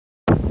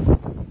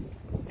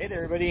Hey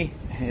there everybody,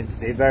 it's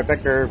Dave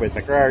Becker with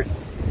BeckerArt,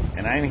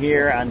 and I'm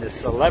here on the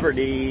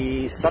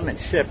Celebrity Summit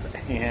ship,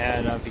 and I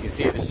don't know if you can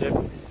see the ship,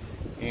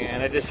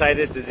 and I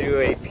decided to do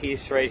a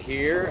piece right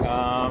here.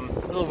 A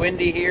little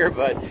windy here,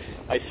 but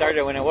I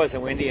started when it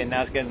wasn't windy, and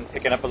now it's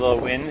picking up a little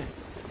wind.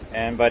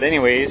 But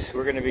anyways,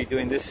 we're going to be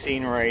doing this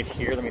scene right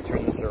here. Let me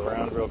turn this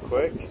around real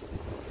quick.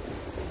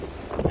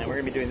 And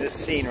we're going to be doing this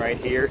scene right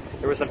here.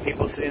 There were some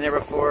people sitting there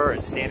before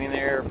and standing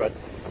there, but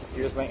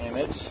here's my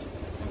image.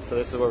 And so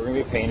this is what we're going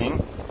to be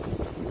painting.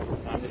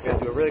 I'm just going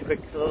to do a really quick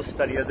little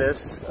study of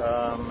this.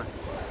 I'm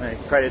going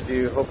to try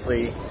to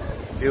hopefully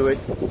do it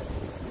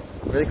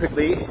really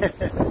quickly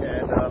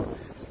and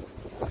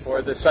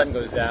before the sun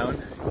goes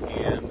down.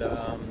 And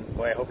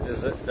boy, I hope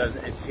it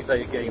doesn't. It seems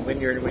like it's getting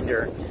windier and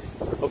windier.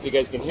 Hope you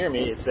guys can hear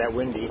me. It's that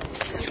windy.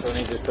 So let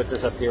me just put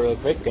this up here real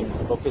quick and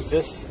focus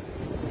this.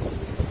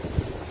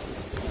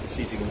 Let's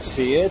see if you can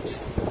see it.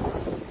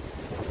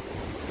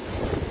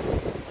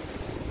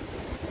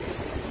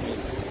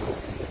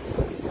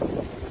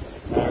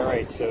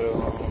 Alright,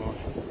 so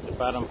the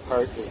bottom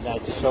part is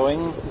not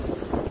showing.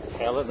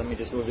 Palette, let me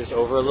just move this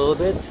over a little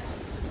bit.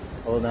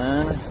 Hold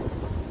on.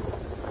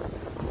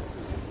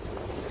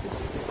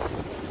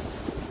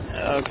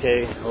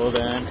 Okay, hold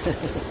on.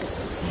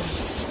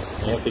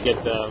 You have to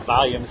get the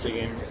volume so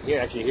you can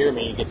actually hear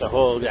me, get the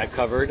whole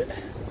covered.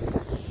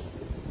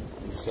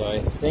 So I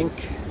think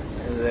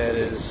that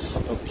is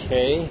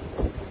okay.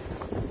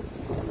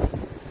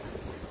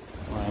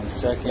 1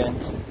 second.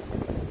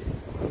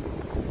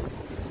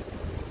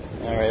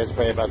 Alright, that's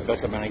probably about the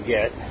best I'm going to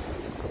get.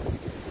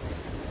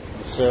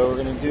 So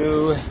we're going to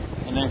do,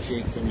 and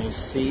actually can you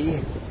see,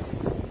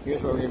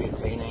 here's what we're going to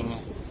be painting.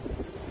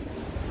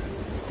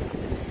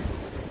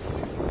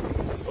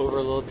 It's over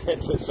a little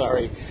bit, so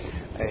sorry.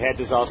 I had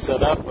this all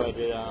set up, but I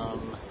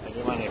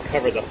didn't want to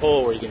cover the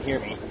hole where you can hear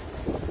me.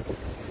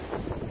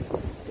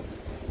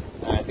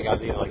 I think I'll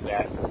leave it like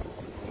that.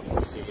 You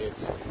can see it.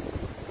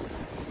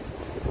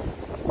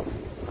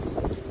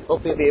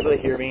 Hopefully you'll be able to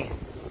hear me.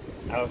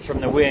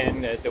 From the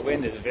wind. The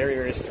wind is very,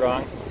 very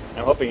strong.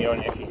 I'm hoping you don't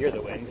actually hear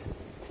the wind.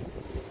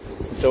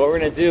 So what we're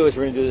going to do is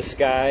we're going to do the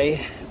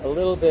sky a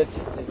little bit.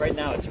 Right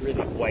now it's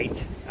really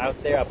white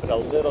out there. I'll put a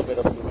little bit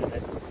of blue in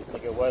it,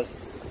 like it was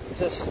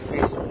just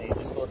recently, just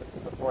a little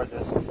bit before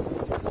this.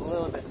 It's a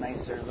little bit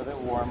nicer, a little bit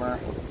warmer.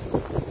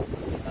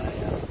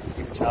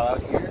 Keep a towel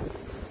out here.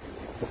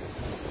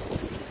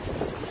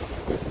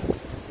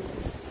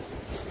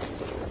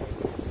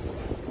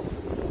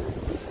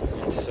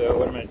 So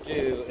what I'm going to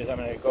do is I'm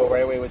going to go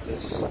right away with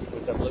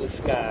the blue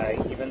sky,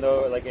 even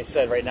though, like I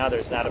said, right now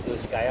there's not a blue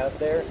sky out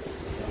there,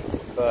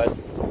 but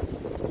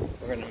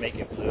we're going to make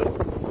it blue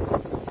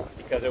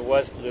because it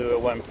was blue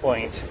at one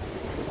point.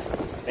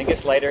 I think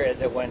it's lighter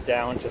as it went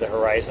down to the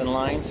horizon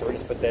line, so we're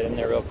just put that in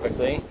there real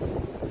quickly.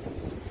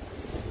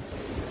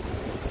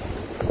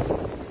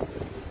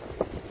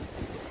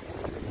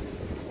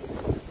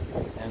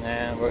 And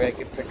then we're going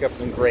to pick up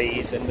some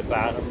grays in the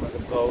bottom of the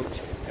boat.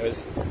 It was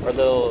a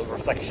little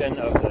reflection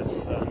of the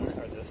sun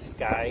or the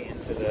sky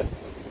into the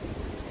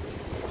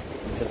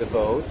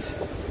boat.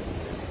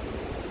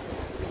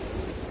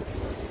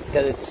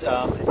 Because it's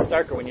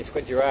darker when you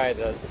squint your eye.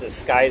 The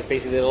sky is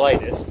basically the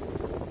lightest,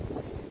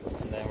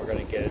 and then we're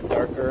going to get it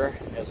darker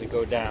as we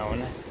go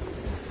down,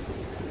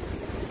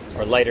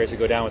 or lighter as we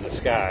go down with the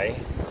sky.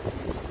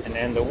 And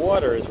then the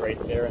water is right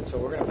there, and so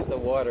we're going to put the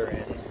water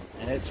in,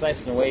 and it's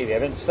nice and wavy. I've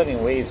been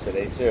studying waves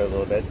today too a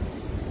little bit.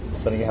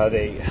 Studying how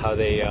they where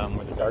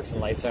the darks and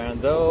lights are on,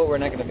 though we're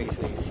not going to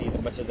basically see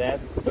much of that.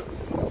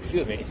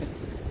 Excuse me.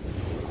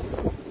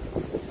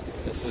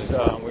 This is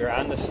we're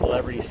on the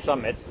Celebrity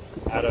Summit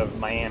out of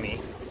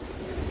Miami,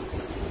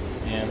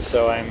 and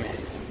so I'm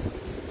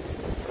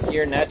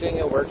here not doing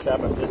a workshop.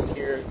 I'm just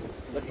here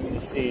looking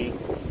to see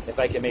if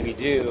I can maybe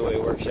do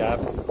a workshop.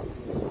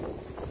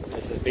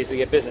 This is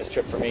basically a business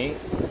trip for me.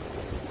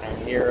 I'm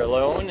here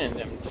alone, and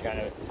I'm trying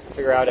to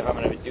figure out if I'm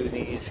going to do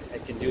these. I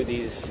can do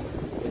these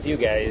with you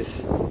guys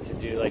to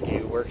do like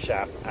a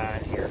workshop on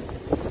here.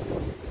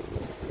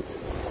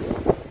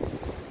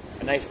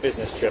 A nice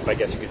business trip, I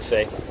guess you could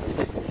say.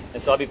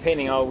 And so I'll be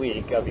painting all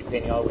week. I'm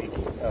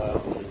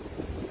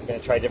going to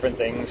try different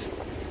things.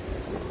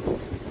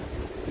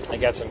 I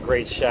got some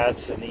great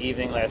shots in the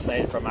evening last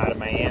night from out of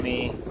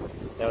Miami.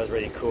 That was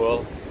really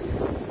cool.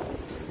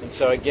 And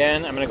so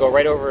again, I'm going to go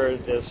right over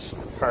this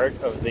part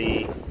of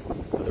the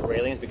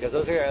railings because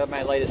those are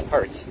my lightest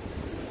parts.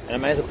 And I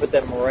might as well put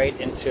them right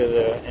into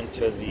the, and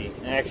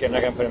actually I'm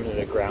not going to put them into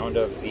the ground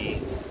of the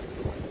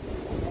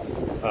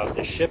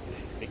ship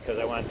because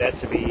I want that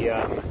to be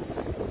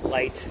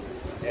light,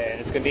 and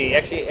it's going to be,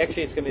 actually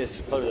it's going to be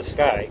the color of the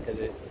sky because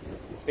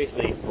it's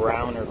basically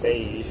brown or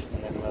beige,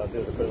 and then what I'll do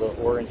is I'll put a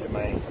little orange in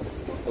my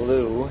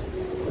blue,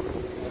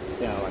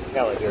 my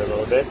palette here a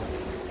little bit.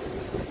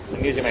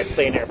 I'm using my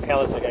Plein-air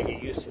palette so I got to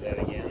get used to that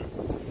again.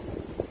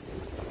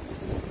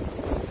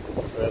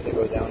 So as I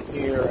go down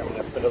here, I'm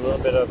going to put a little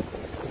bit of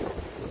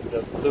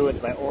the blue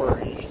into my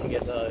orange to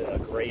get a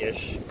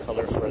grayish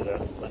color for the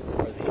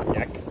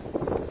deck.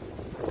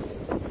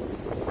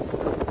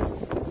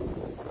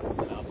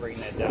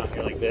 down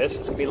here like this.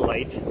 It's going to be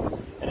light.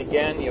 And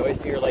again, you always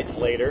do your lights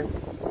later.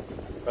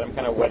 But I'm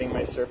kind of wetting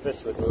my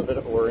surface with a little bit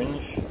of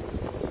orange, a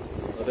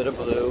little bit of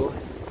blue.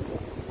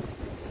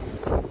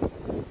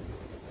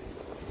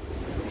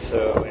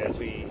 So as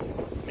we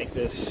make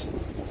this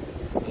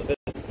a little bit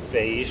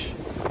beige,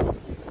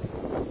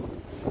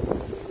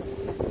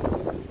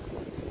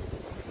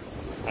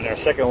 on our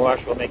second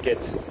wash we'll make it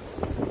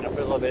up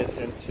a little bit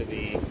into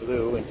the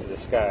blue, into the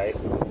sky.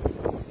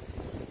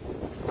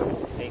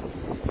 Okay.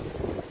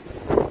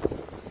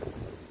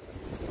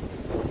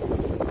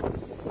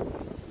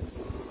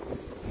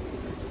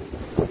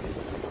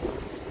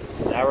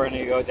 So now we're going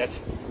to go, that's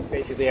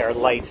basically our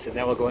lights, and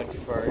then we'll go into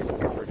our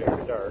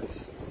darks.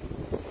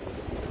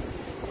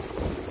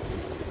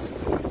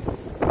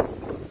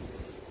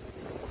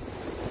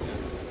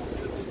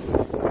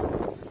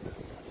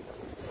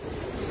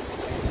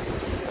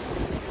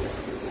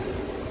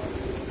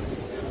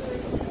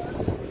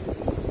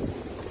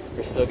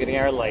 Still getting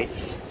our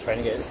lights, trying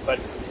to get, but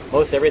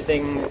most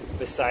everything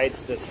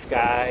besides the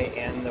sky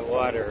and the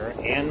water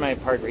and my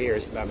part here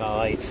is my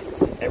lights.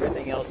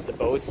 Everything else, the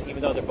boats,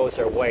 even though the boats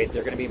are white,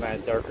 they're going to be my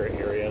darker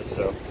areas.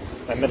 So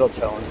my middle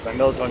tones, my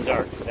middle tone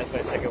darks. So that's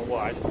my second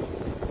wash.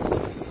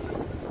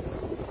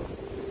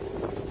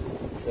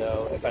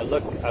 So if I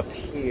look up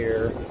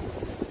here,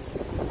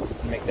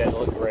 make that a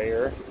little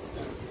grayer.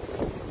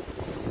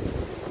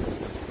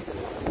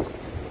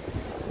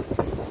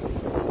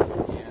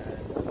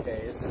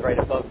 Right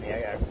above me.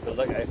 I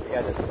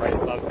forgot it's right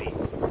above me.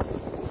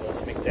 So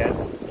let's make that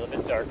a little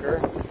bit darker.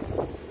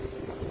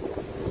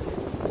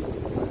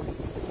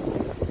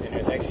 And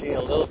there's actually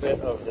a little bit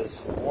of this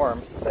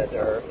warmth that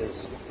is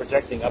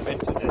projecting up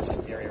into this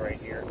area right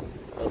here.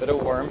 A little bit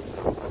of warmth.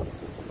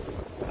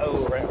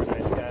 Oh, right over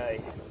my sky.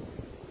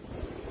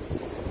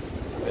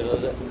 A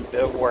little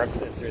bit of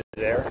warmth through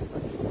there.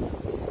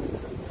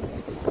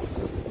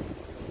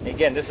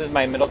 Again, this is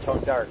my middle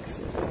tone darks.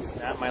 It's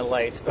not my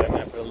lights, but I'm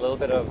going to put a little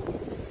bit of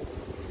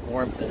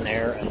warmth in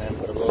there, and then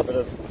put a little bit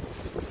of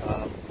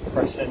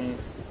Prussian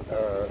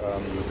or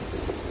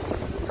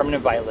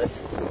permanent violet,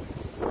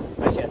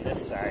 especially on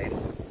this side.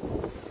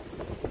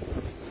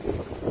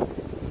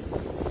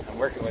 I'm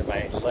working with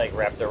my leg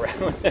wrapped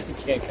around. I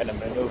can't kind of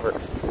maneuver.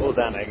 Hold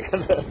on, I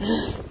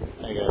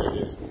gotta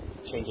just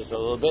change this a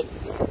little bit.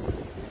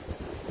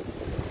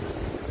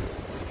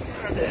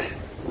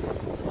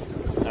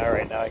 All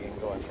right, now I can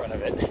go in front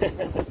of it.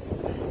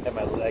 Have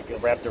my leg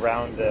wrapped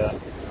around the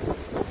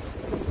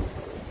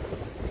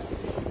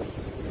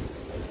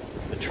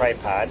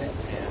tripod, and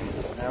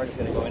so now we're just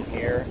going to go in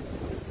here.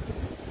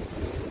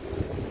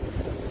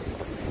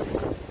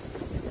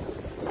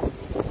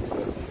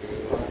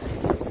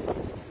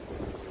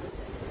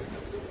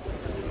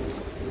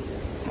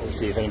 Let's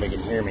see if anybody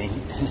can hear me.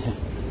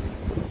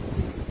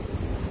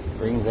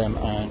 Bring them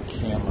on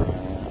camera.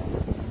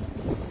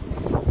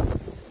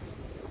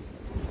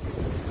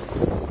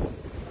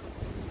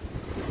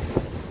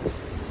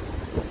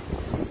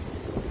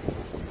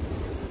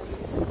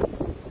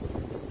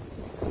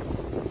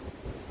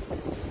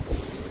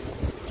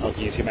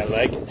 Can you see my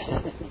leg?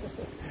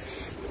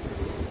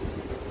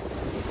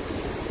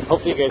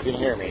 Hopefully you guys can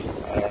hear me.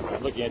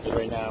 I'm looking at it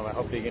right now.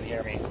 Hopefully you can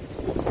hear me.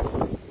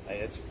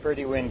 It's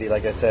pretty windy.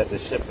 Like I said, the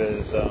ship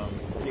is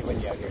pretty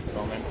windy out here at the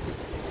moment.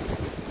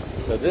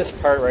 So this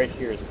part right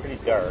here is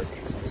pretty dark.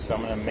 So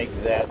I'm going to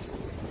make that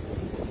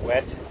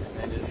wet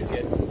and then just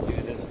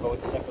do this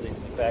boat separately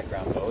from the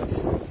background boats.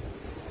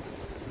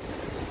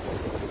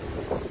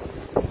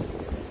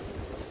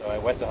 So I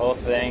wet the whole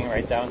thing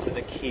right down to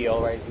the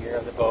keel right here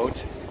of the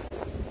boat.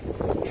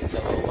 There's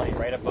a little light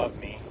right above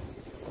me.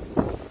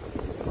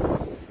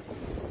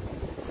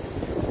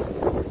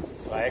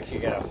 So I actually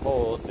got to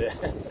hold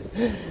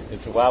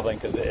it's wobbling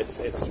because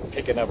it's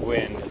picking up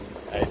wind.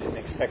 I didn't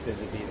expect it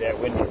to be that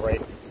windy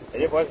right.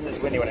 It wasn't as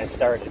windy when I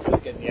started. It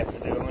was getting the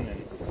afternoon,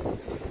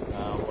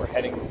 and we're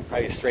heading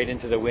probably straight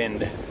into the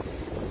wind.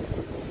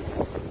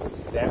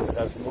 That with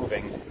us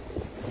moving,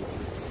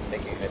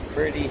 making it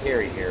pretty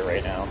hairy here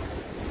right now.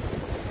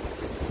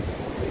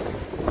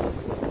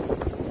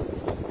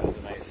 There's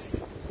a nice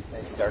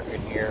dark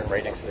in here,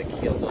 right next to the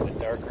keel, it's a little bit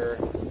darker.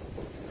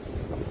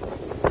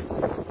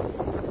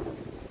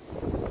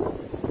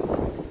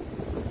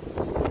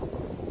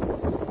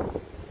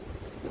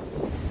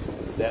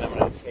 Then I'm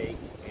going to take,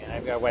 and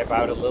I've got to wipe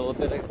out a little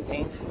bit of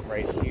paint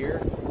right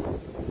here,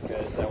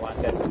 because I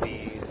want that to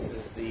be, this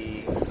is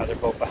the other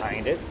boat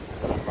behind it,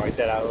 so I'm going to wipe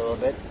that out a little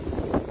bit.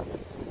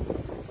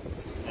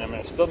 And I'm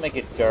going to still make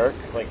it dark,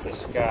 like the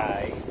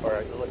sky, or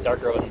a little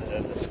darker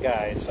than the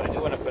sky, so I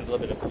do want to put a little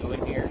bit of blue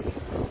in here.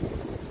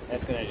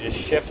 That's going to just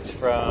shift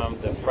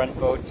from the front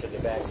boat to the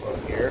back boat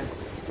here,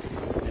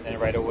 and then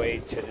right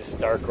away to this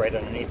dark right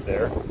underneath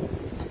there.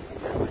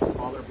 Grab my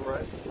smaller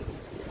brush.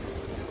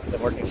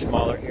 I'm working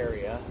smaller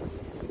area.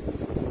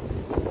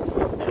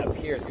 And up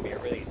here is going to be a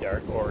really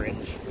dark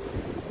orange.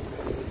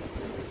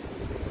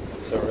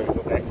 So we're going to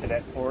go back to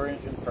that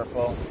orange and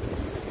purple.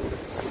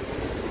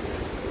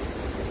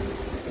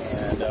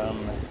 And a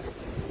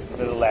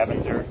bit of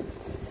lavender.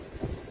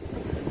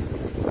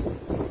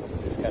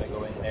 Just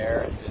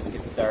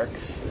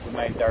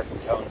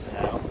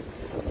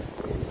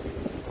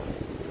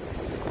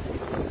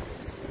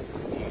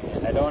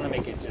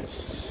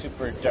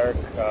dark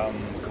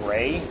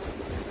gray.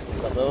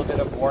 There's a little bit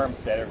of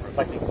warmth that is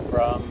reflecting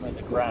from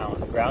the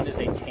ground. The ground is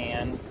a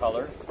tan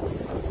color,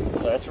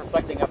 so that's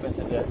reflecting up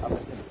into the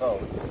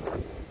boat.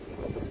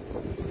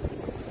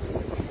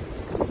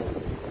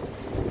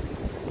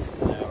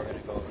 Now we're going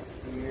to go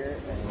over here,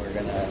 and we're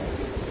going to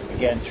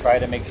again try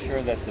to make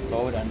sure that the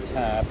boat on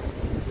top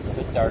is a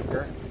bit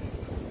darker.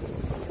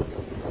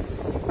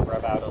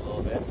 Rub out a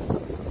little bit.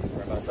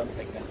 Rub out some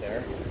pigment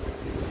there.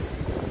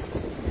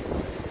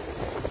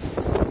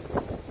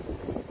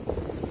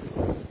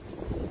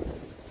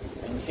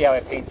 See how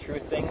I paint through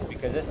things,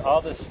 because all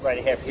this right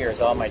I have here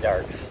is all my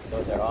darks.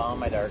 Those are all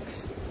my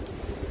darks.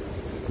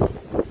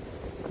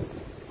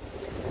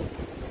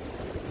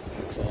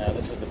 So now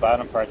this is the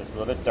bottom part that's a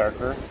little bit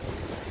darker.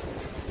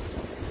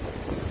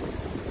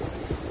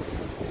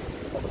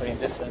 I'm putting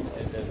this in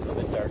a little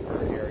bit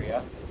darker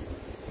area.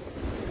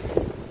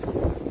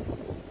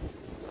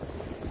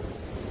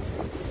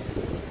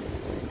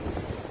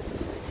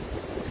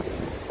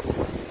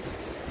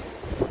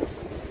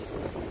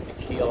 The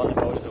keel on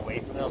the boat is away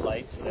from the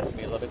light, so that's going to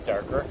be a little bit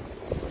darker.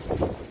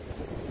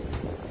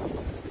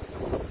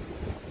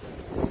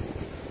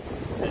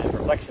 And there's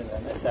reflections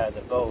on this side of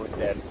the boat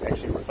that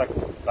actually reflect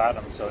the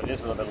bottom, so it is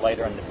a little bit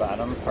lighter on the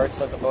bottom parts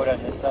of the boat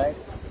on this side.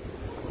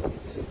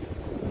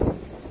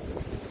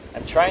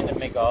 I'm trying to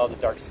make all the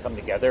darks come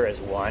together as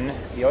one.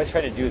 You always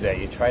try to do that.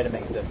 You try to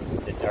make the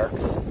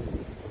darks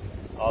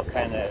all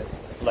kind of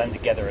blend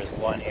together as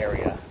one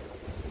area.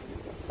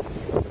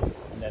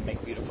 And then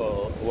make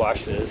beautiful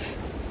washes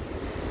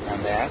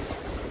on that.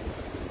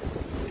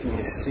 Can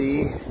you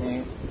see?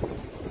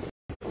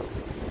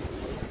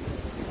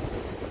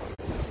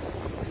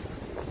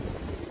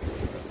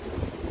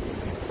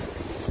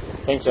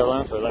 Thanks,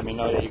 Ellen, for letting me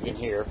know that you can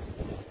hear.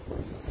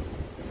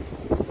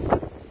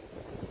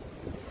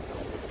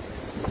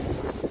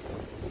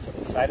 So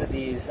the side of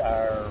these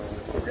are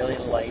really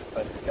light,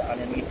 but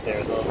underneath there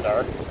is a little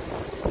dark.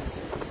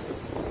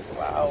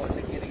 Wow, is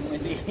it getting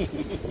windy?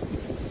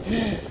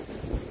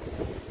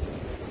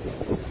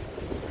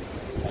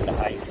 And the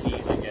high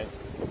seas, I guess.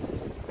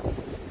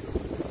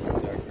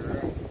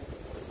 Darker.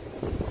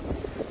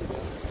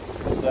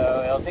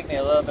 So it'll take me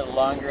a little bit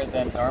longer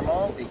than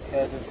normal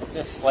because it's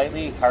just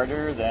slightly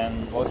harder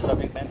than most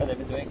subject matter that I've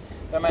been doing.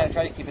 But I'm going to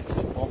try to keep it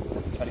simple.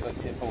 Try to go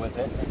simple with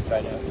it and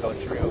try to go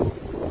through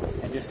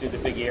and just do the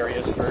big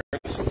areas first.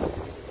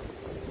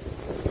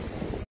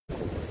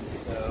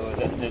 So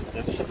then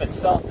the ship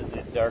itself is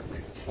a dark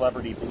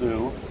celebrity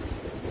blue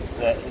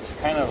that is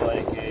kind of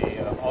like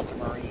a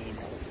ultramarine,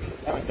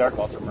 kind of a dark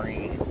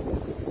ultramarine, a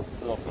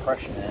little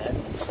Prussian in it.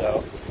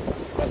 So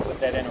I'm going to put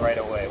that in right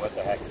away. What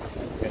the heck?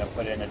 I'm going to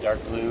put in a dark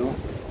blue.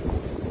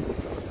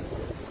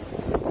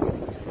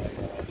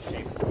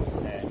 Shape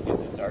and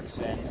get the darks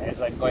in. As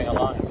I'm going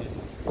along, I'm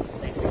just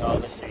placing all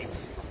the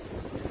shapes.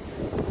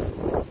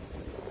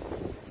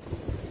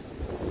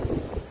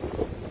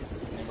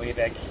 And way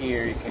back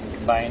here, you can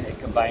combine. It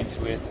combines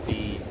with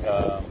the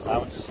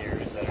lounge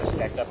chairs that are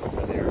stacked up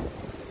over there.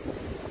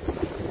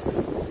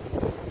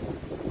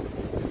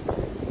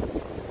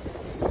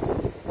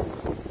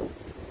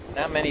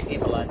 Not many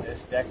people on this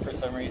deck for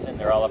some reason.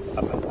 They're all up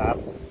on top,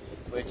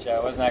 which I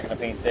was not going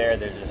to paint there.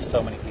 There's just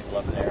so many people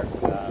up there.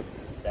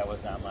 That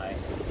was not my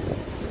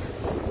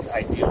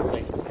ideal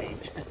place to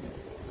paint.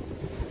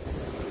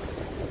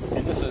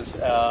 And this was,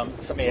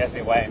 somebody asked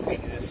me why I'm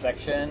painting this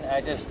section.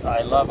 I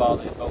love all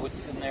the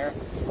boats in there,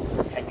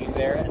 hanging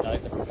there, and I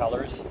like the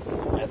propellers.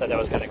 I thought that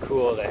was kind of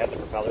cool. They had the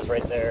propellers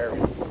right there.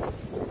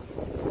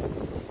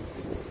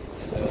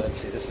 So let's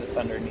see, this is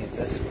underneath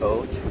this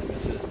boat.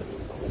 This is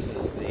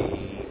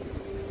the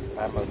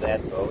bottom of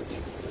that boat.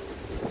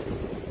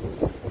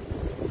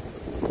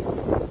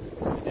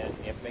 And then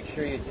you have to make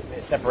sure you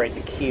separate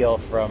the keel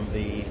from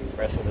the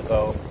rest of the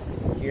boat.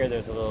 Here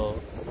there's a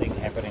little thing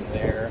happening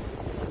there.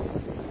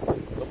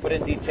 We'll put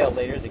in detail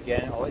later.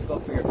 Again, always go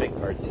for your big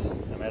parts.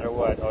 No matter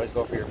what, always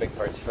go for your big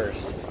parts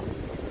first. So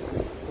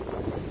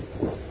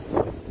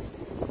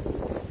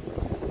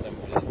I'm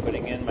just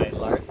putting in my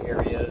large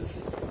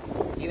areas.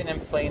 Even in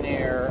plein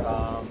air,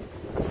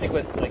 stick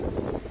with like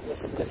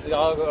this is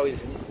all always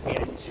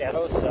in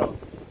shadows, so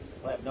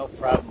I'll have no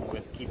problem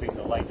with keeping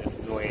the light just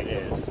the way it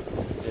is.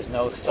 There's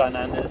no sun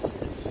on this,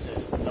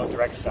 there's no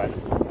direct sun.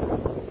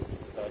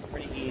 So it's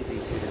pretty easy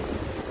to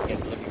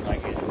get looking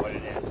like it what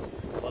it is.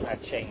 It will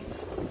not change.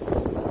 A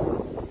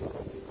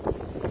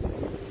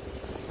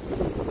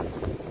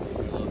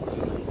little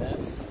blue on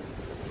this.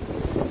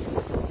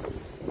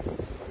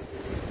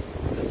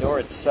 The door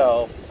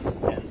itself,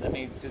 and let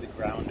me do the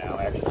ground now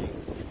actually.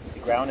 The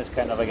ground is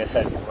kind of, like I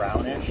said,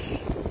 brownish.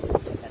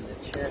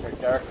 Chairs are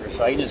darker,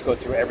 so I can just go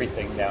through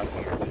everything down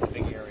here. There's a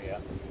big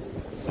area.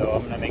 So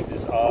I'm going to make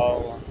this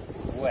all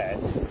wet.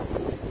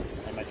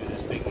 I'm going to do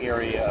this big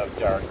area of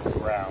dark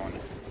brown.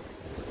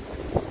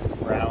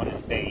 Brown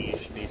and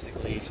beige,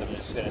 basically. So I'm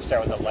just going to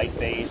start with a light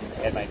beige and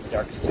add my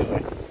darks to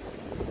it.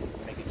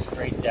 Make it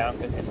straight down,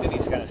 because it's going to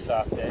be kind of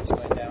soft edge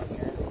going down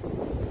here.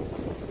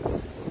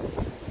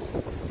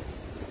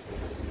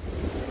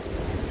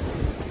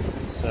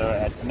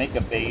 So to make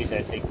a beige,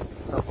 I take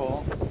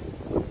purple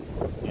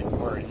and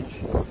orange.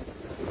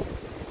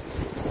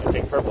 I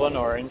take purple and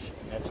orange,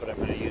 and that's what I'm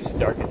going to use to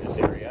darken this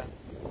area.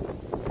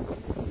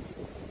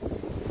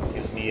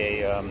 Gives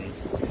me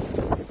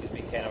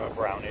kind of a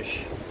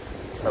brownish,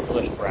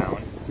 purplish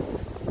brown.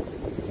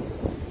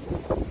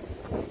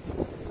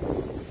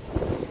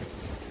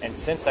 And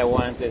since I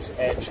want this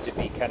edge to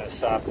be kind of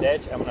soft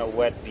edge, I'm going to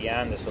wet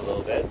beyond this a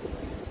little bit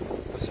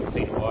with some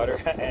clean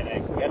water. And I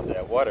get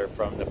that water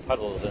from the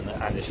puddles on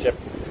the ship,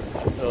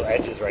 little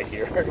edges right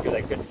here, because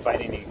I couldn't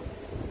find any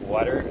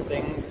water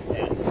thing.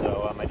 And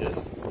so I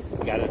just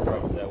got it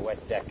from the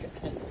wet deck.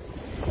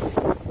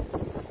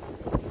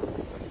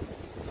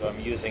 So I'm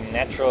using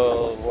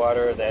natural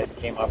water that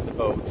came off the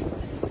boat.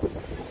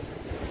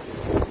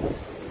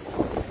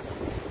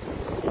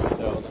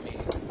 So let me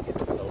get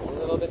this a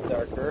little bit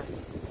darker.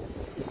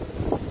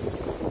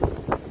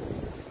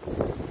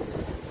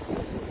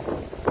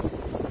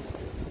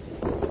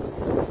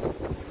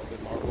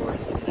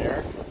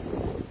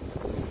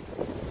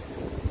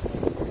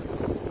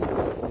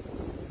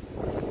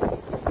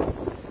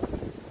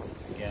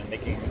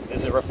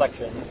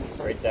 Reflections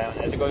right down.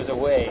 As it goes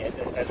away,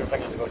 as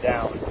reflections go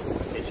down,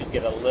 it should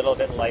get a little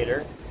bit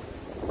lighter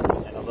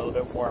and a little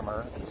bit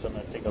warmer. And so I'm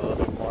going to take a little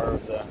bit more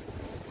of the.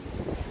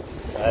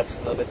 That's a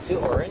little bit too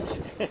orange.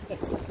 But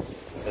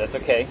that's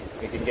okay.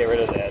 We can get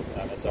rid of that.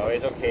 It's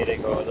always okay to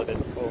go a little bit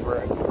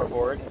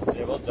overboard.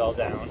 It will dull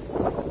down.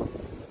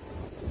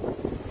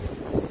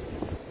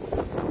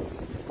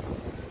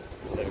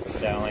 So it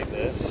goes down like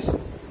this.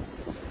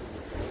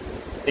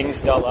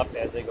 Things dull up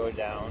as they go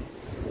down.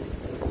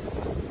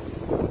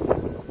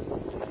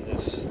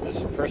 This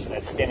person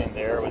that's standing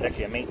there was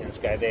actually a maintenance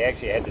guy. They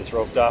actually had this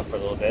roped off for a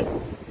little bit.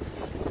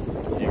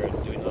 They were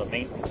doing a little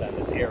maintenance on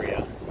this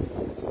area.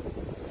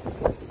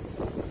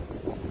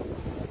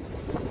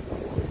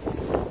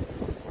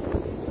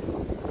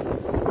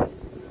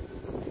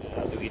 And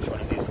I'll do each one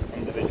of these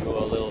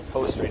individual little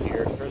posts right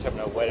here. First I'm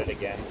going to wet it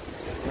again.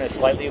 I'm going to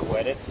slightly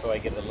wet it so I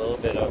get a little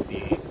bit of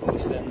the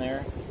post in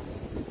there.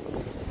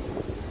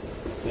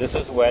 This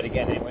is wet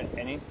again, and when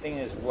anything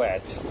is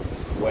wet,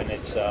 when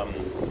it's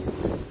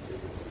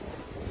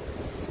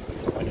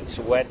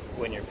wet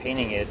when you're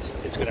painting it,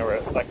 it's going to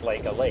reflect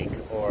like a lake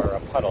or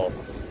a puddle.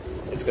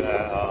 It's going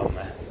to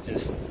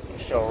just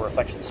show a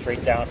reflection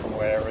straight down from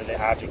wherever the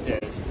object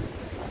is.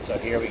 So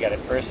here we got a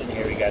person,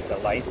 here we got the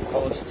light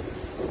post,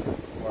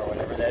 or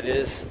whatever that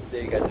is.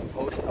 There you got the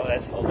post. Oh,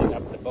 that's holding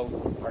up the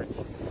boat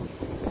parts.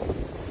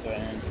 So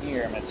in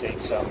here I'm going to take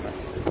a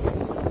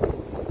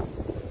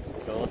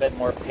little bit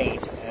more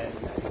paint and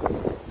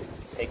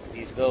take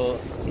these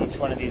each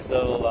one of these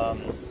little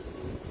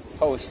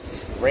posts,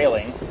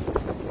 railing,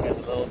 has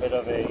a little bit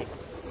of a,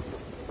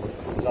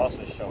 it's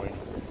also showing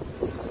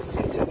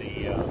into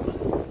the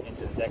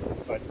deck,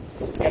 but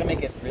you gotta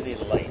make it really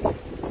light,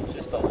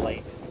 just a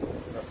light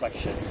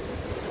reflection.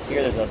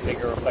 Here there's a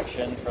bigger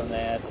reflection from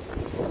that,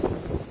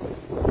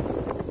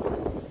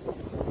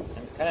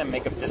 and kind of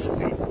make them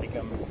dissipate, wet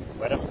them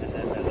and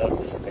then let them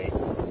dissipate.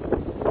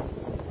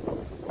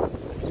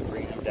 Just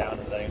bring them down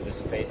and letting them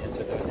dissipate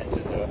into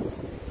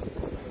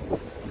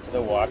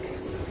the walk.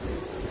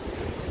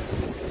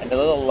 The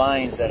little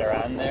lines that are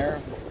on there,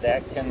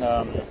 that can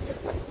that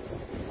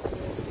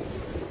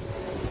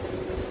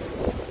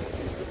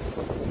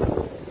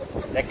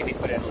can be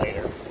put in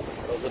later.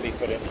 Those will be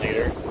put in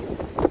later.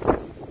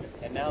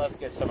 And now let's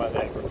get some of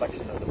that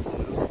reflection of the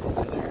blue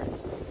in there.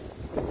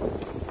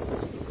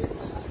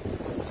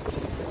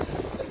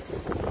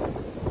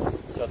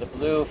 So the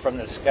blue from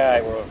the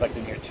sky will reflect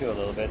in here too a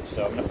little bit.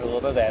 So I'm going to put a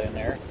little bit of that in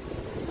there.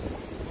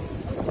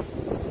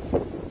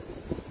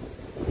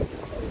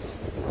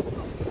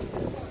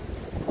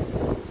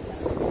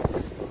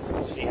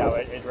 How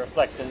it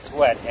reflects because it's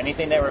wet.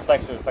 Anything that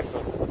reflects what the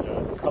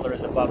color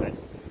is above it.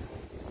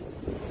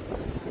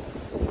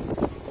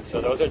 So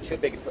those are two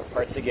big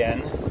parts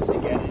again.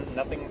 Again,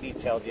 nothing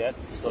detailed yet.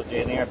 Still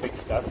getting our big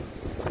stuff.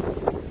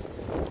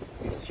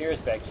 These chairs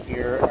back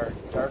here are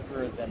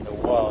darker than the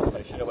wall, so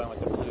I should have went with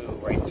the blue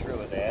right through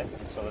with that.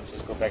 So let's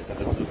just go back to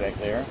the blue back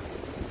there.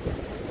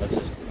 Let's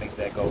just make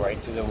that go right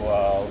through the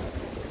wall,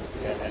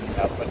 and then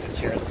I'll put the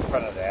chairs in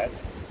front of that.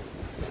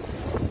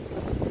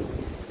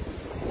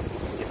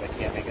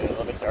 Make it a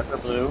little bit darker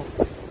blue.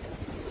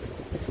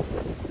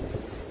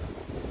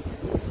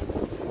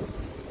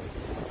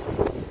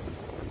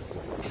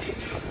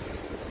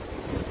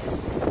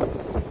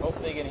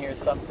 Hopefully you can hear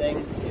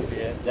something. If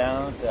you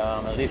don't,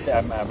 at least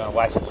I'm going to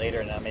watch it later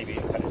and I'll maybe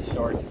cut it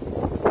short.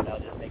 And I'll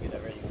just make it a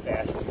really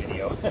fast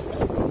video.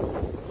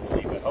 We'll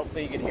see, but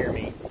hopefully you can hear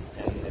me.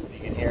 And if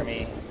you can hear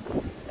me,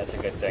 that's a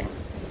good thing.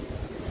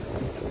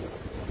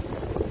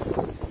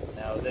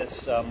 Now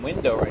this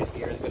window right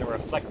here is going to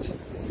reflect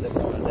the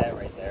one of that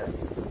right there.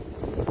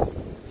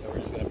 So we're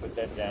just going to put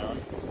that down.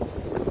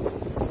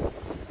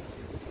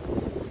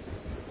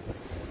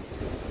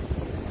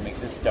 Make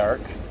this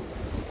dark.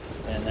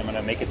 And I'm going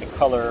to make it the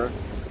color,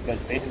 because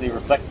it's basically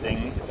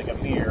reflecting, it's like a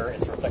mirror,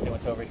 it's reflecting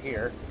what's over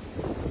here.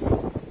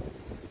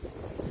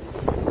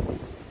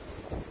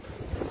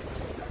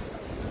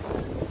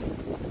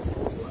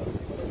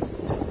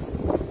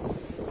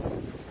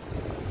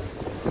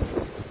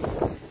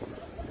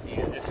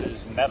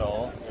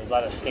 metal. There's a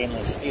lot of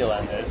stainless steel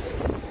on this,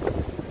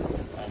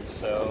 and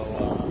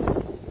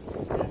so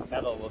that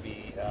metal will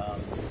be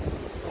going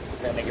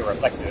to make it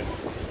reflective.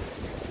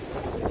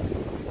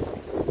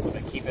 I'm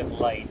going to keep it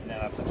light, and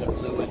then I'll put some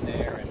blue in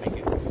there and make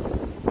it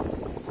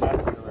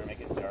darker and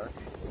make it dark.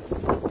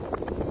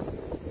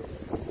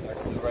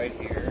 Dark blue right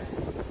here.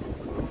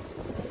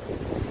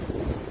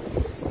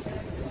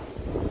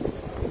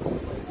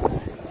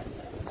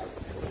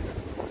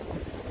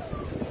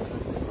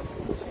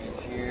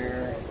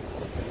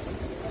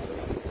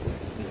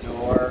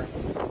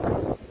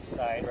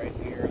 Side right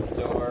here of the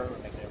door,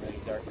 we'll make that really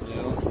dark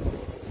blue.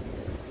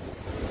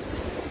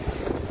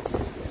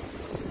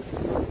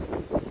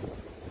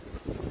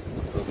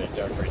 A little bit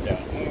dark right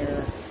down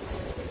here.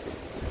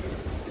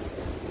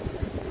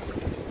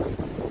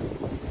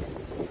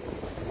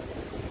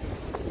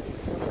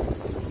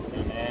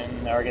 And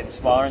then now we're getting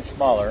smaller and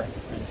smaller,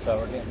 and so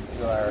we're getting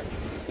to our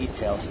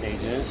detail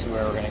stages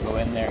where we're going to go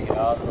in there and get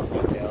all the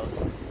little details.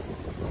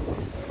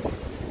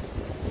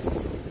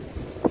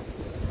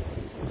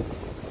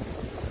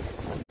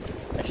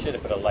 I should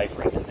have put a life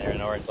ring in there,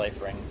 an orange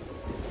life ring.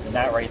 They're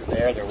not right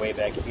there, they're way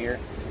back here.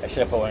 I should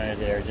have put one in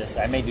there,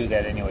 I may do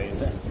that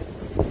anyways.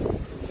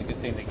 It's a good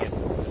thing to get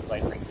the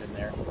light rings in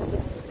there.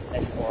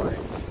 Nice orange.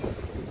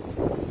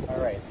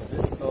 Alright, so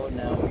this boat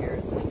now here,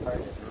 this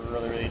part is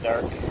really, really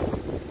dark.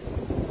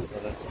 So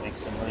let's make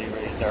some really,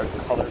 really dark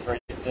colors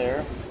right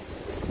there.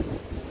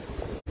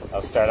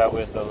 I'll start out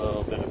with a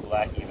little bit of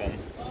black even,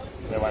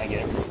 because I want to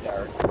get it really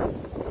dark.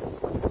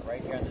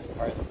 Right here on this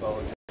part of the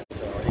boat,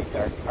 there's already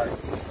dark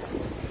parts.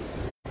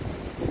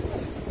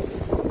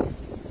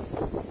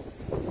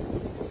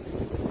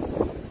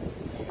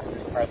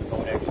 Part of the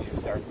boat actually is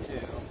dark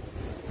too,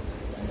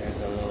 and there's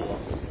a little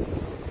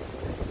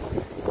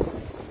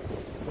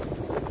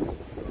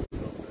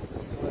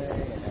this way,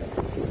 and then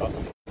it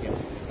bumps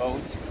against the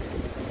boat.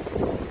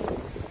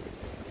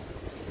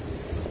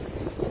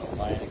 So a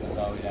line that goes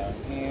all the way down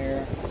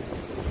here.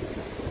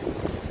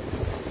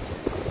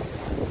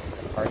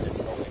 The part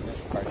that's holding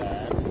this part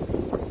on.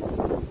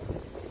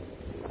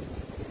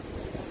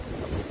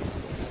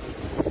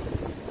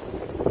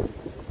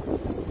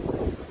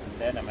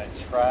 Then I'm going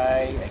to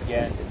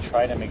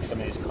try to make some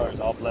of these colors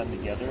all blend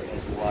together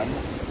as one.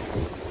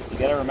 You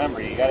got to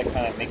remember, you got to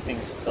kind of make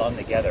things blend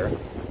together.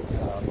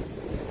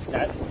 It's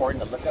not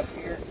important to look up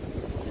here,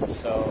 and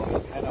so you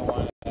kind of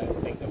want to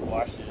make the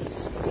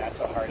washes not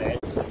so hard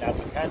edged, not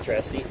so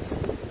contrasty,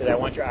 because I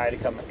want your eye to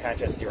come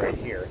contrasty right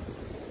here.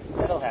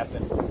 That'll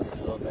happen in a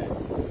little bit.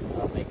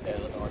 I'll make that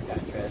a little more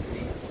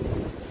contrasty.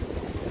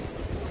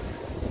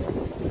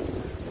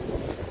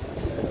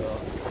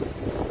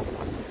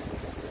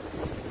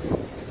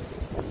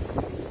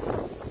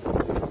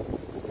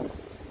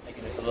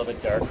 A little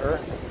bit darker.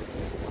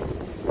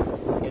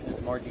 Getting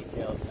into more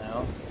details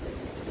now.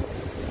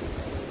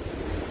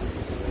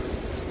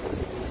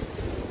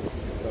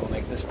 So we'll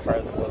make this part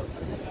of the boat.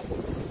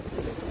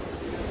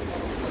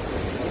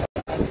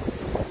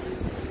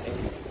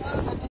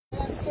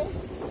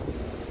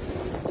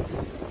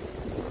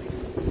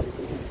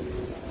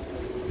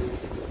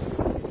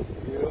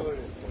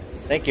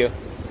 Thank you.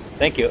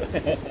 Thank you.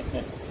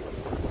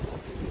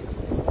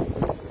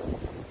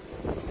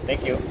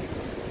 Thank you.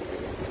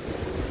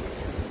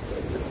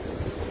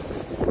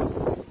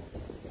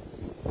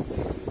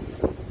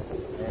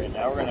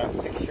 Now we're going to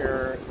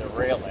picture the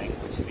railing,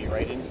 which will be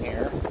right in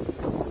here,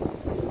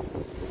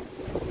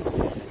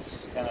 and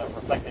it's kind of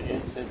reflected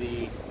into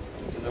the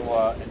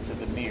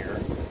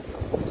mirror.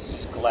 It's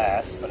just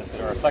glass, but it's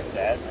going to reflect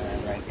that,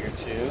 and right here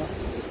too.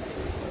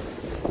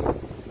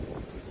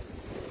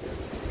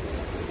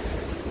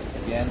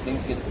 Again,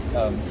 things get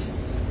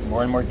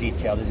more and more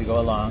detailed as you go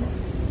along,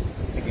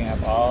 picking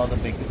up all the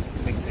big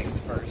things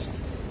first.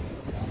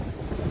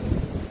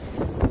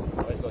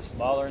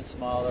 Smaller and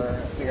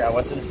smaller, figure out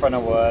what's in front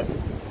of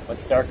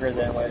what's darker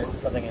than what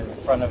something is in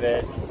front of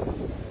it.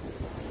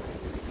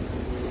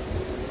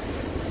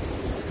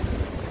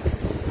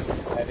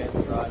 I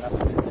didn't draw enough of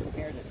this in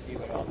here to see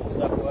what all the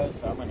stuff was,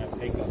 so I'm going to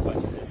pick a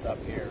bunch of this up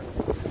here.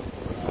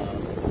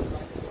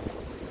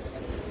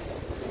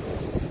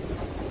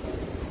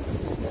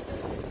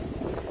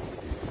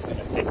 Just going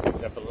to pick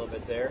things up a little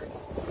bit there.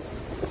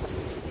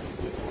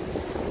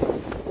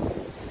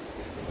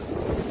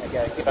 I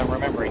got to keep on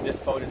remembering this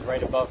boat is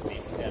right above me,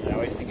 and I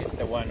always think it's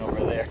the one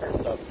over there,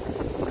 so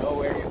know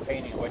where you're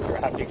painting what your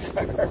objects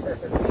are.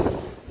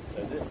 So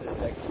this is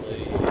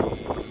actually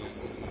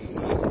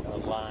a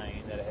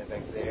line that I have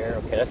back there.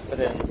 Okay, let's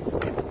put in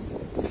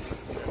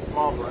a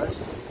small brush.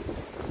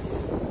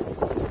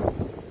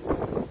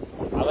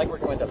 I like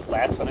working with the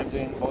flats when I'm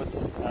doing boats,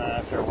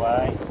 not sure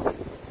why.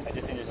 I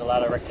just think there's a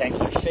lot of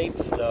rectangular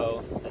shapes,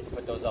 so let's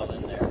put those all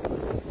in there.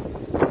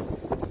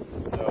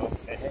 So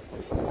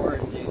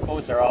these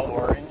boats are all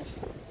orange.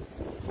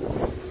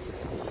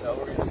 So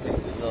we're going to take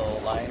the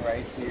little line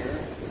right here,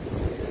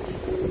 just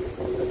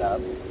hold it up.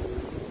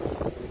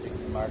 Take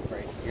the mark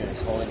right here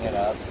that's holding it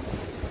up.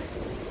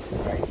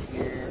 Right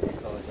here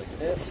it goes like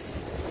this.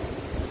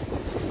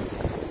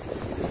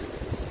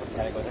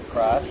 Kind of goes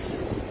across.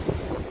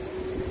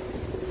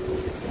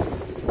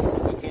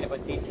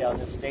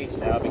 stage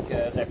now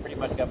because I pretty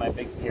much got my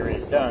big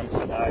areas done,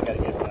 so now I got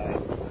to get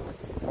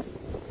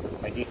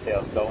my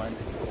details going.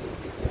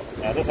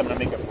 Now this I'm going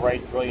to make a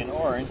bright, brilliant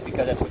orange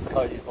because that's what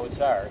color these boats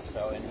are.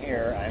 So in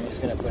here, I'm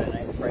just going to put a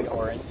nice bright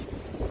orange.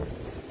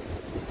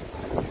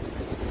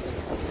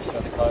 Show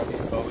the color of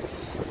these boats.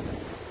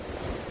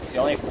 It's the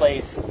only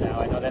place, now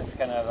I know that's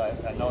kind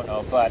of a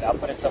no-no, but I'll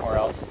put it somewhere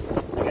else.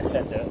 Like I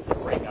said, the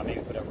ring, I'll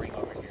maybe put a ring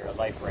over here, a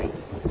light ring.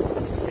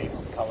 It's the same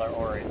color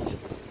orange.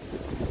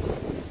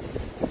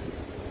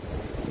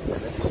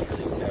 And this is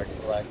really dark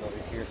black over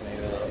here, so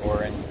maybe a little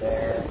orange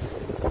there.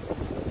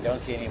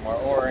 Don't see any more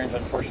orange,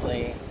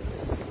 unfortunately.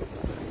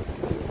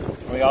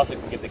 We also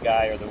can give the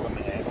guy or the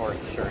woman an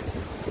orange shirt.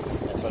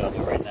 That's what I'll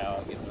do right now.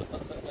 I'll give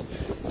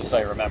just so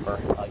I remember,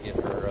 I'll give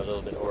her a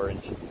little bit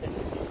orange.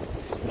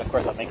 And of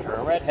course I'll make her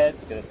a redhead,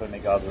 because that's what I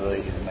make all the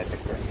ladies in my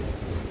picture.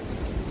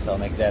 So I'll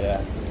make that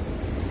up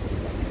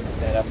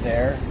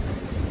there.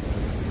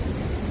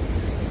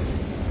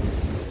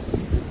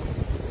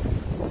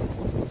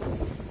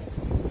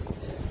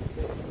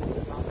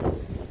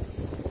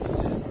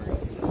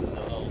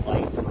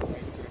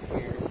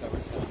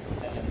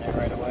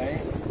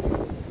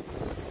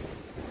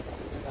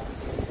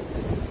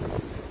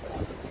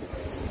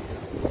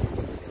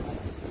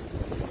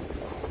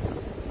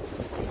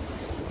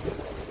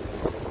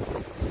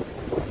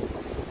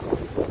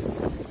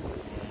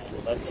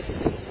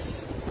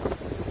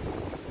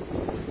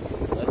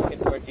 Let's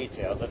get to our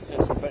details. Let's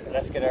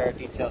get our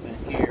details in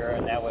here,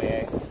 and that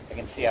way I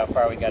can see how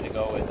far we got to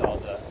go with all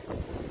the.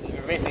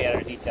 We're basically at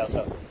our details,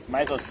 so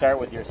might as well start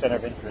with your center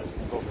of interest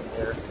and go from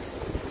there.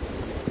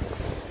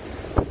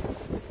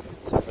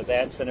 So for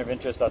that center of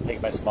interest, I'll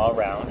take my small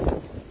round.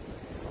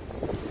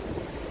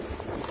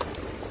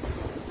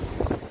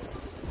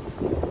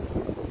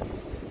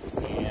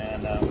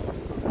 And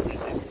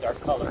these dark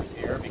colors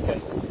here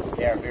because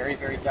they are very,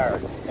 very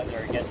dark because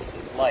they're against the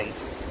light.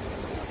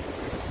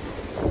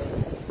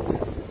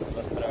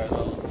 Let's put our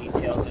little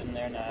details in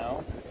there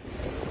now.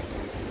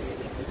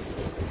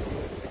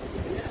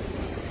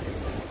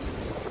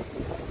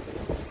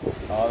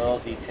 All the little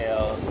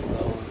details,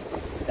 little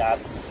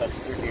dots and such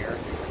through here.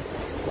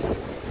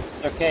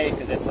 It's okay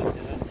because this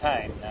isn't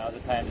time. Now is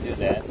the time to do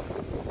that.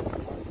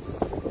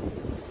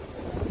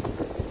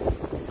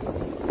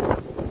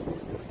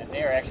 And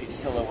they are actually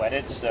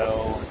silhouetted,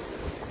 so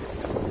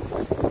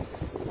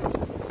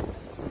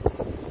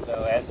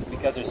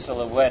because they're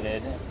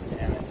silhouetted,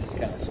 and I just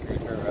kind of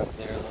screwed her up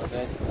there a little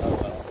bit. Oh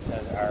well,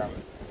 that arm.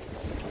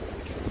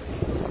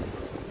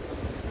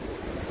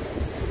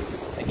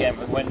 Again,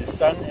 but when the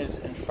sun is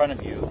in front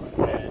of you,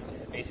 and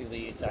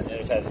basically it's on the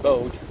other side of the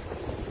boat,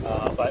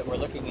 but we're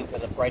looking into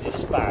the brightest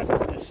spot.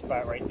 This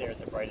spot right there is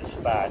the brightest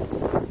spot.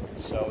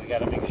 So we got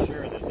to make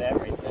sure that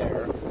right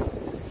there.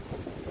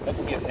 Let's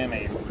give him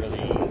a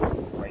really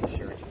bright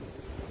shirt.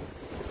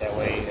 That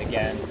way,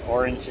 again,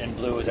 orange and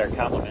blue is our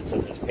complements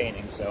of this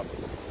painting. So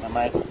I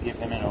might as well give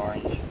him an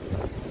orange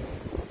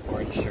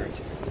shirt.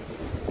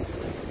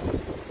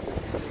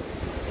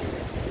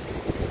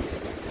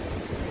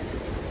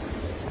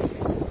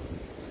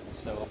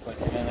 So we'll put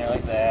him in there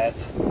like that.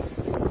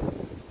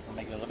 We'll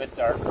make it a little bit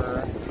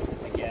darker.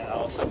 Again,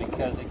 also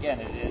because again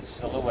it is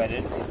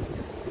silhouetted.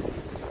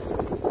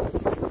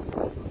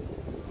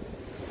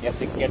 You have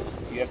to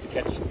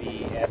catch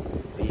the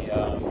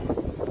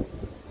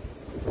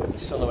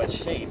silhouette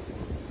shape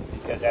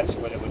because that's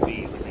what it would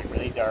be. It would be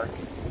really dark.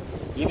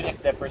 Even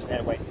if that person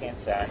had white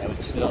pants on, it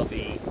would still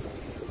be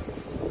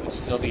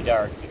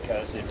dark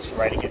because it's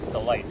right against the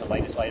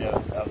lightest light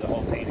of the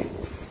whole painting.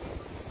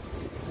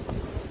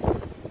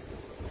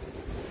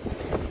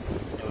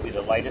 It would be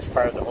the lightest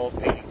part of the whole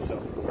painting, so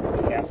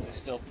we have to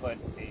still put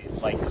a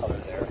light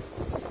color there.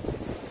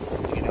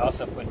 You can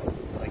also put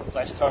like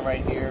flesh tone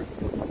right here,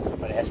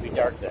 but it has to be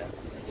dark then.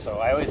 And so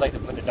I always like to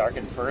put the dark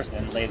in first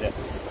and lay the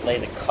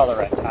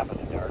color on top of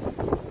the dark.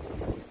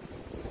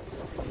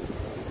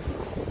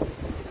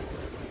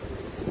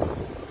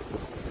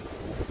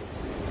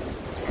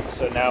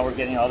 So now we're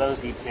getting all those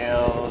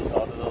details,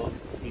 all the little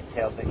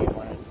details that you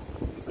want to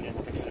put in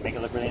the picture to make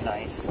it look really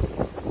nice.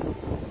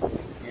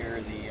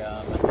 Here,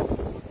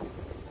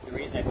 the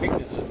reason I picked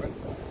this is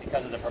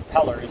because of the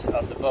propellers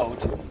of the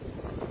boat. Make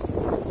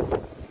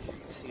sure you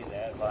can see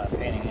that while I'm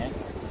painting it.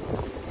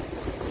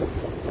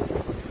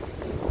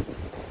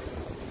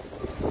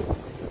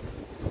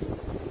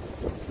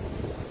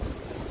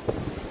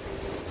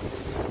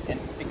 And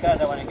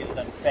because I want to get it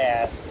done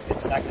fast,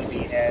 it's not going to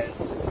be as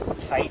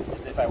tight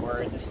as if I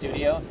were in the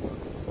studio,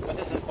 but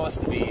this is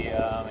supposed to be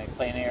a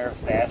plein-air,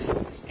 fast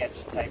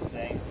sketch type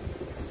thing.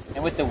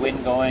 And with the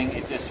wind going,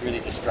 it just really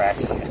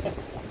distracts you. I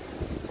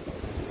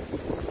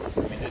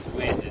mean, this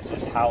wind is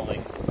just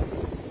howling.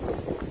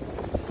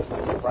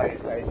 I'm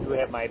surprised. I do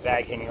have my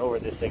bag hanging over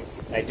this thing,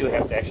 and I do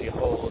have to actually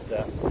hold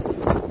the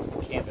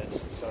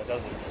canvas so it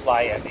doesn't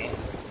fly at me.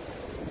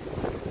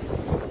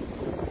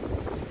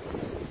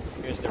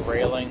 Here's the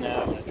railing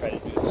now. I'm going to try to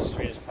do it as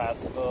straight as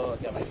possible.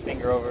 I've got my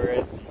finger over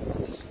it.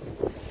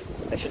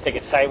 I should take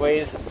it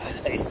sideways. I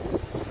need to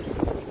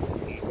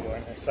go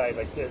on the side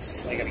like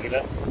this. I gotta get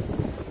up.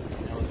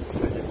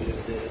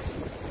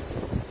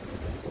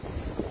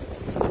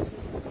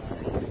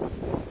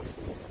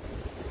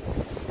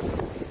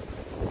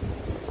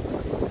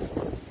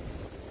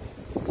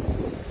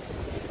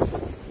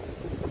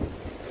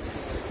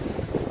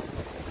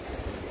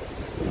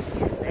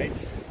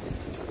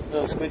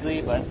 little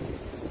squiggly, but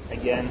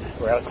again,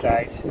 we're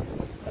outside.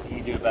 Nothing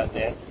you can do about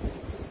that.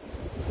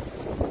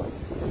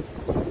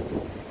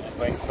 Not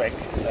quite quick,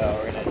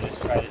 so we're going to just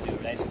try to do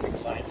a nice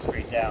quick line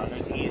straight down.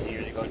 It's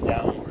easier to go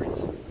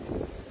downwards.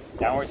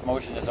 Downwards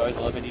motion is always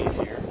a little bit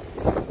easier.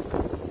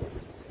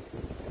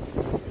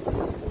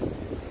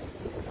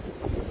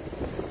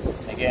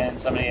 Again,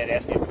 somebody had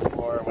asked me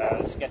before when I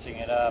was sketching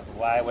it up,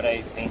 why would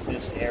I paint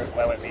this area?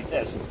 Why would I paint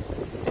this?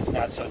 It's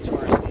not so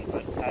touristy,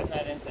 but I'm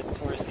not into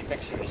touristy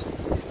pictures.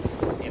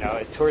 You know,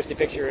 a touristy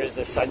picture is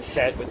the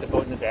sunset with the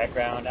boat in the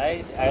background.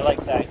 I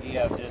like the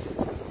idea of just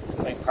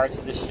doing parts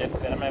of the ship,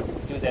 and I'm going to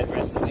do that the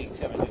rest of the week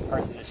too. I'm going to do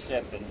parts of the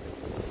ship, and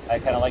I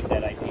kind of like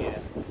that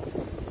idea.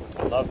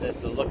 I love this,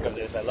 the look of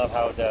this. I love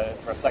how the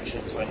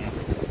reflections when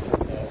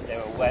they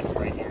were wet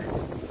right here.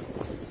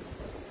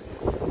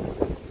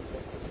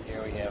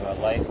 Here we have a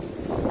light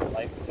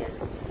there.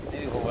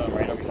 Maybe we'll put one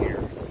right over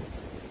here.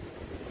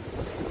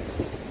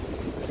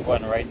 There's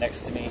one right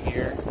next to me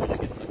here, and I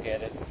can look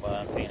at it while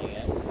I'm painting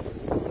it.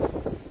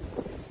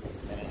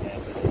 And it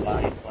has little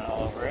lines going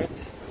all over it.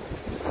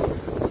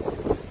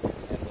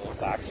 There's a little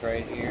box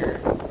right here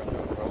where the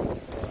rope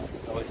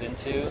goes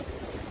into.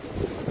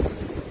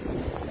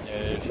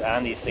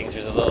 On these things,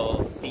 there's a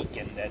little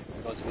beacon that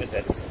goes with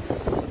it,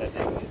 so that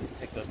they can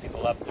pick those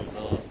people up. There's a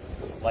little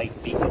light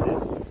beacon that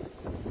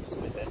goes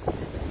with it.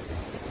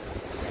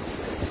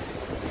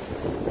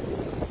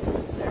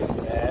 There's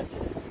that.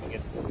 You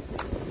get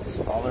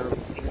smaller,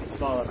 even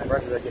smaller. My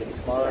brushes are getting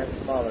smaller and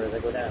smaller as I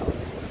go down.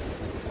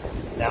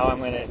 Now I'm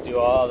going to do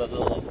all the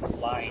little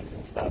lines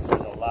and stuff.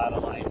 There's a lot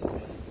of lines in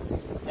this.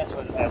 That's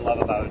what I love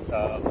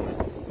about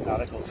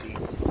nautical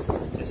scenes.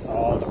 Just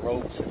all the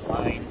ropes and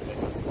lines and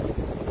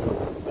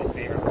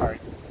favorite part.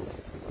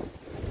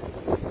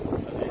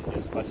 So then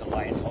there's a bunch of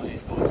lines holding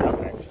these boats up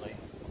actually.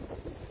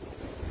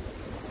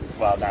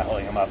 Well, not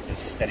holding them up,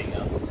 just steadying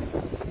them.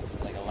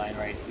 Like a line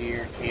right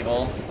here,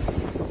 cable.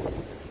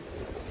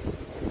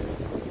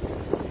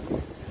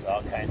 There's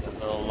all kinds of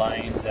little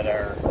lines that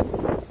are,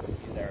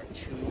 these are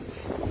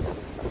tubes.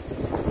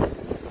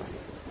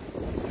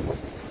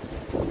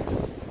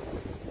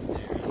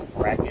 There's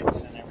brackets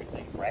and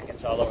everything,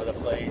 brackets all over the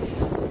place.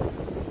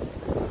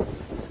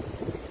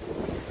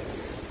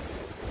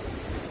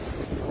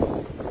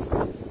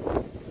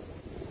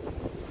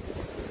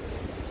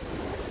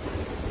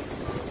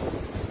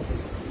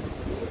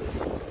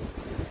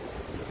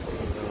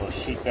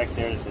 Back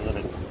there is a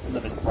little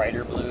bit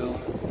brighter blue,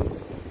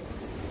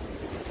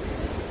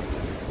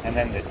 and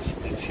then the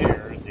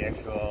chairs, the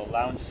actual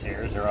lounge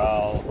chairs, are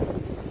all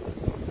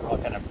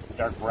kind of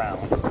dark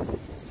brown.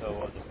 So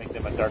we'll just make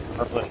them a dark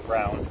purplish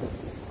brown.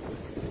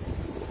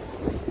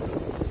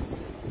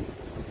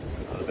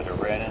 A little bit of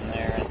red in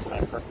there, and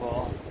some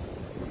purple,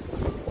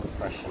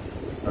 Prussian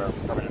or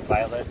permanent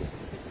violet.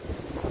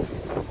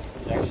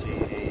 There's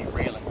actually a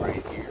railing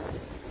right here.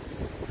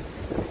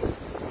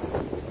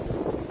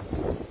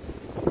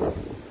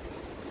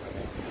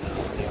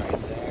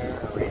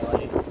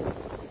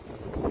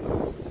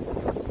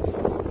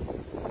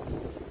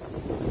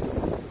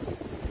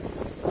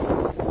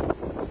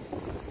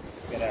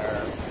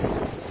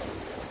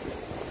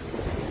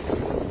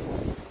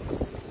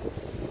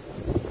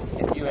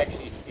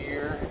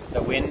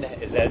 Wind,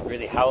 is that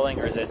really howling,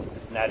 or is it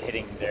not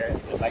hitting the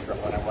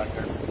microphone, I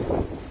wonder?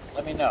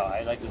 Let me know.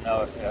 I'd like to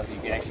know if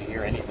you can actually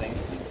hear anything.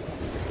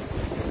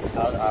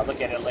 I'll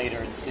look at it later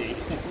and see.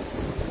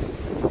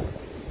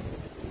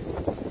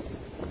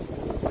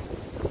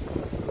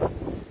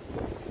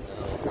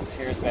 Little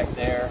chairs back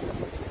there.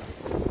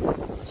 A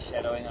little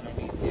shadowing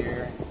underneath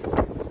here.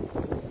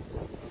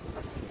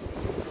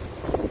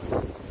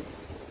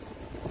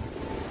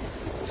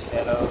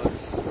 Shadows.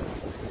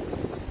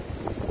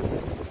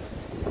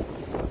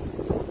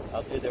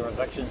 I'll do the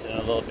reflections in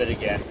a little bit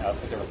again. I'll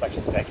put the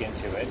reflections back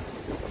into it.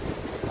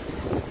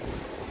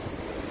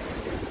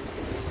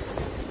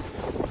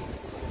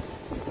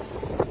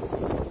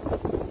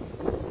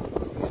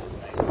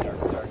 Nice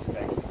darks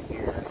back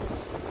here.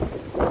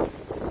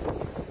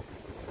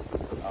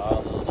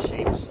 All little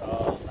shapes,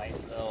 all nice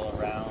little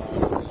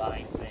round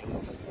line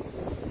things.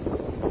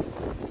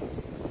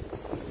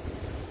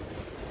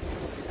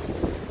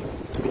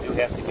 We do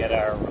have to get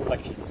our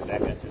reflections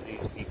back into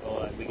these people,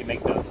 and we can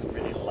make those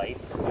really light.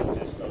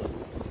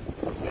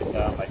 With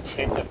a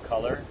tint of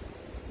color,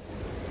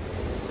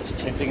 just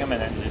tinting them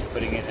and then just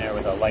putting in there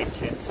with a light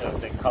tint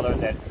of the color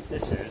that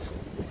this is.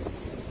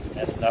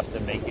 That's enough to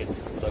make it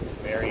look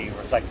very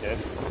reflective.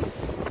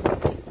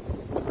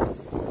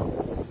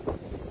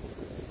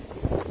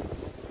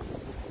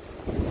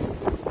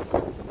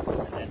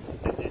 And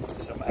then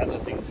some other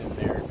things in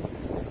there.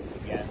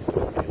 Again,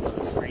 a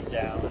little straight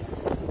down.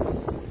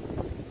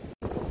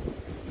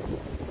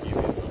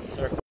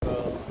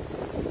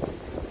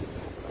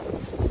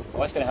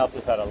 What's going to help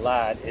this out a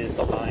lot is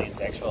the lines,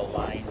 the actual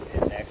lines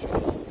in the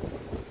actual.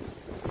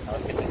 Now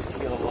let's get this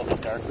keel a little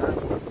bit darker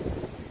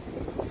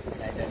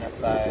and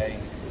identify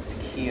the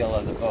keel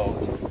of the boat.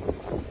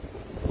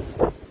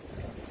 Come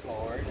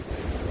forward.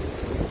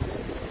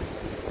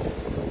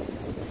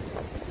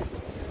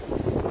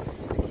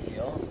 The keel.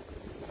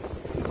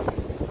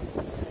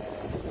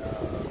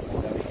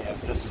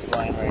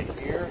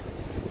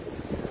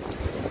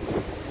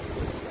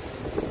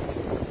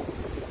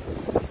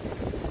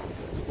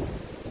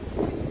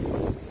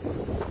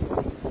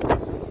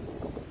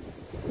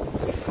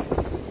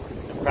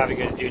 probably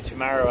going to do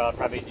tomorrow, I'll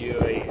probably do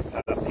a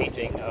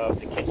painting of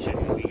the kitchen.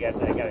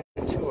 I got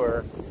a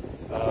tour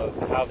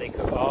of how they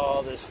cook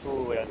all this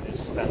food on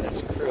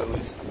this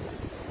cruise,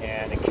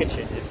 and the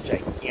kitchen is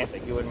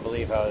gigantic. You wouldn't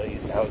believe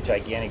how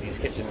gigantic these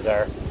kitchens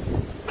are.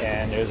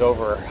 And there's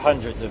over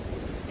hundreds of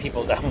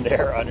people down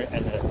there on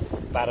the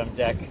bottom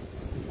deck,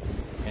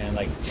 and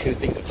like 2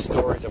 things of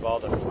storage of all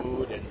the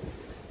food. And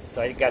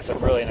so I got some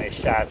really nice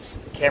shots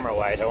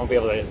camera-wise. I won't be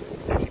able to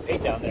actually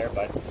paint down there,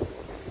 but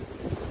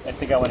I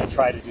think I want to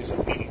try to do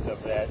some paintings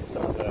of that,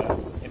 some of the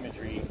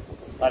imagery.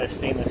 A lot of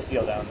stainless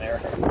steel down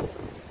there.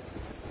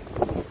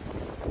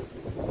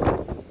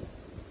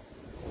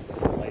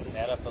 Lighten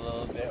that up a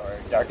little bit, or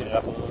darken it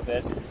up a little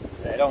bit.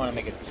 I don't want to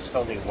make it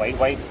totally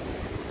white.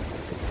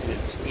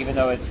 Even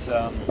though it's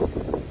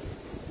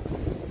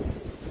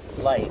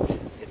light,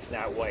 it's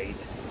not white.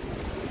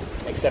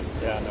 Except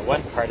on the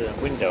one part of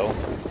the window,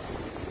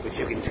 which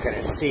you can just kind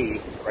of see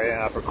right in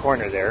the upper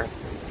corner there.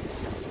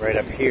 Right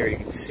up here, you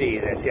can see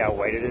how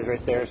white it is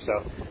right there.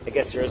 So I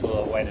guess there is a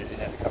little white. I didn't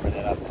have to cover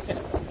that up.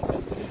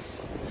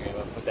 Okay,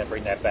 we'll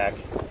bring that back.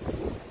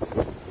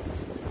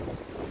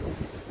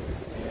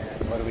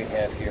 And what do we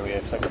have here? We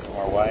have a couple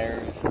more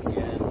wires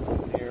again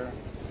here.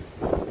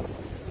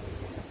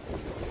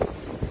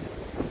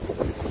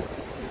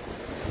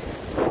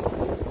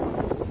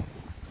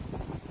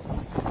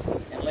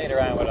 And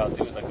later on, what I'll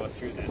do is I'll go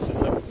through this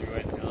and look through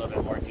it in a little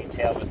bit more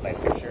detail with my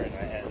picture and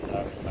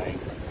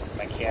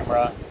my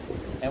camera.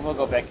 And we'll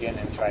go back in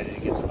and try to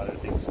get some other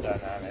things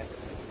done on it.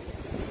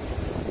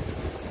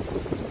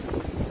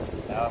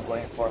 Now I'm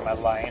going for my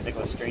lines that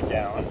go straight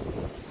down.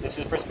 This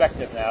is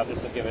perspective now.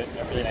 This will give it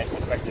a really nice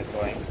perspective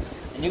going.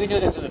 And you can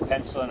do this with a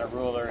pencil and a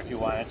ruler if you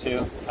wanted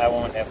to. I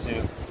won't have to.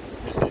 I'm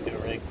just going to do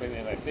it really quickly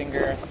with my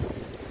finger.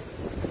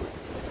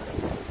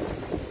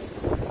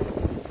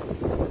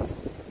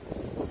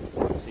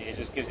 See, it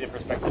just gives you a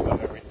perspective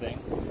of everything.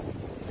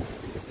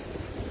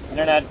 And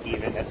they're not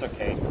even. That's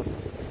okay.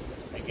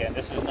 Again,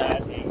 this is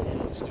not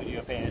a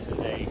studio paint. This is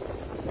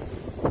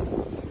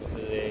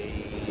a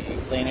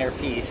plein-air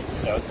piece,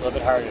 so it's a little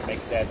bit harder to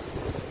make that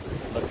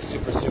look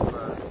super.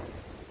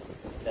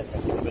 That's a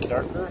little bit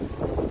darker.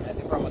 I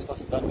think we're almost close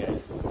to done,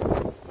 guys.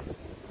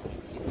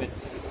 Keep it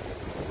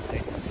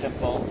nice and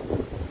simple.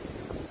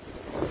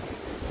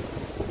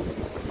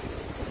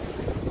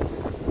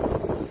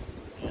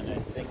 And I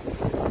think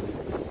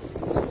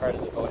this part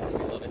of the boat has to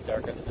be a little bit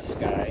darker than the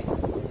sky.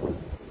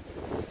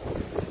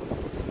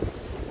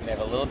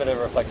 A little bit of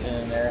reflection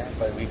in there,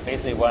 but we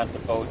basically want the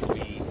boat to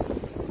be,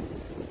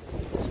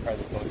 this part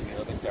of the boat to be a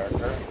little bit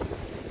darker.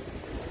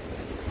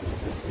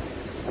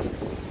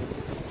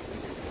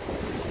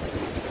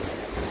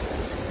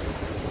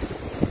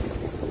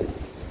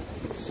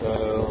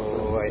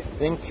 So I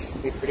think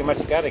we pretty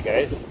much got it,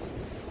 guys.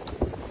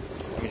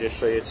 Let me just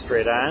show you it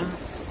straight on,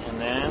 and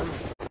then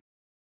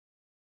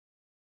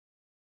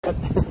I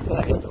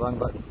hit the wrong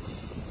button.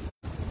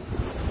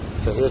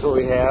 So here's what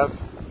we have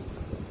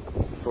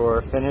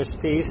for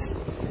finished piece.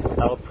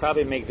 I'll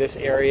probably make this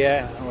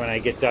area, when I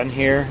get done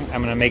here,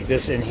 I'm going to make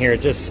this in here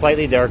just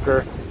slightly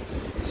darker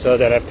so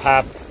that I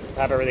pop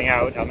everything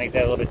out. I'll make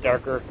that a little bit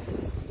darker,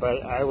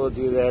 but I will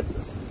do that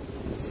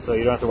so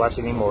you don't have to watch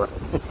anymore.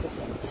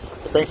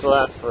 Thanks a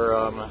lot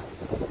for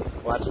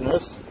watching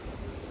this,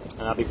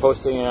 and I'll be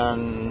posting it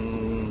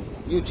on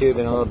YouTube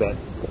in a little bit.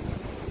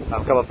 A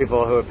couple of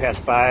people who have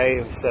passed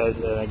by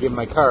said I gave them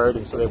my card,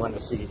 and so they wanted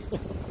to see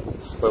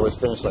what it was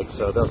finished like,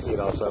 so they'll see it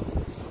also.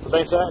 So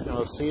thanks for that, and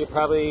we'll see you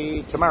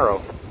probably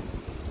tomorrow.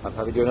 I'll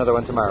probably do another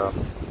one tomorrow.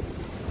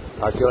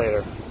 Talk to you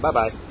later.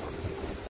 Bye-bye.